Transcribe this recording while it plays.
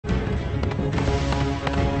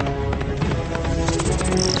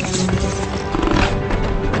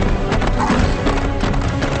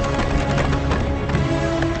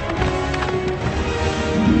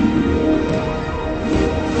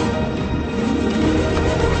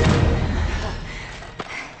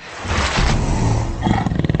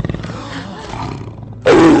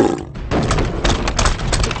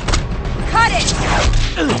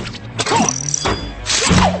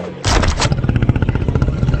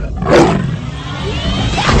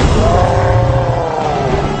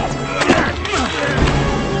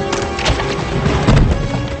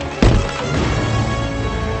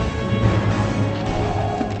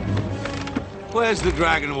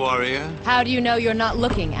dragon warrior. How do you know you're not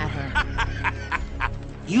looking at her?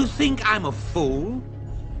 You think I'm a fool?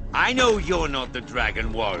 I know you're not the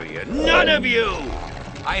dragon warrior. None of you!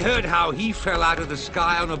 I heard how he fell out of the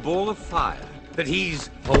sky on a ball of fire. That he's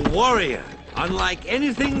a warrior, unlike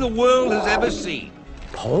anything the world has ever seen.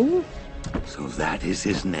 Poe? So that is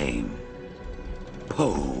his name.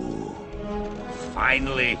 Poe.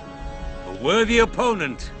 Finally, a worthy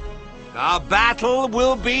opponent. Our battle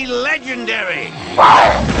will be legendary!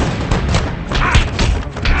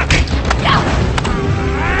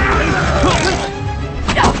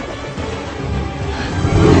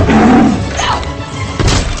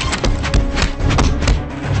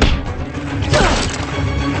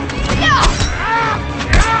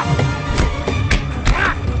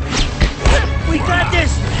 We got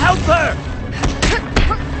this! Help her!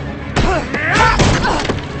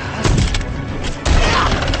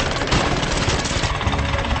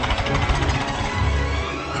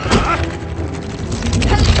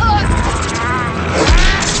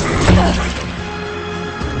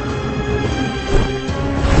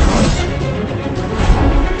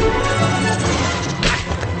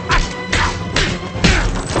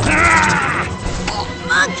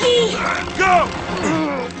 Monkey! Go!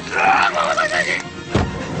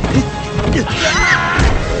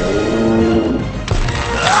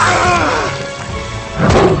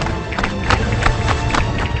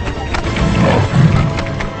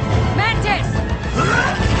 Mantis!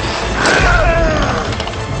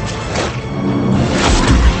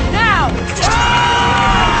 Now!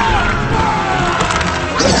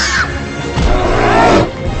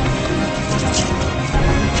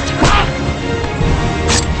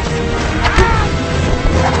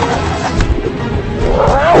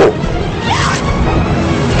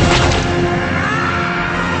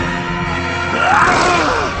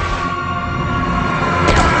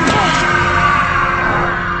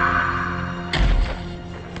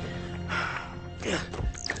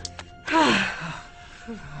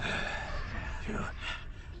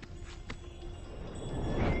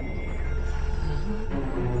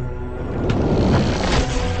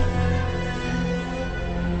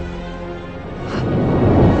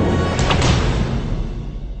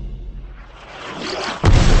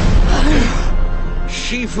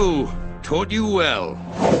 Shifu taught you well.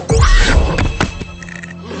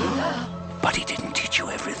 But he didn't teach you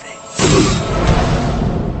everything.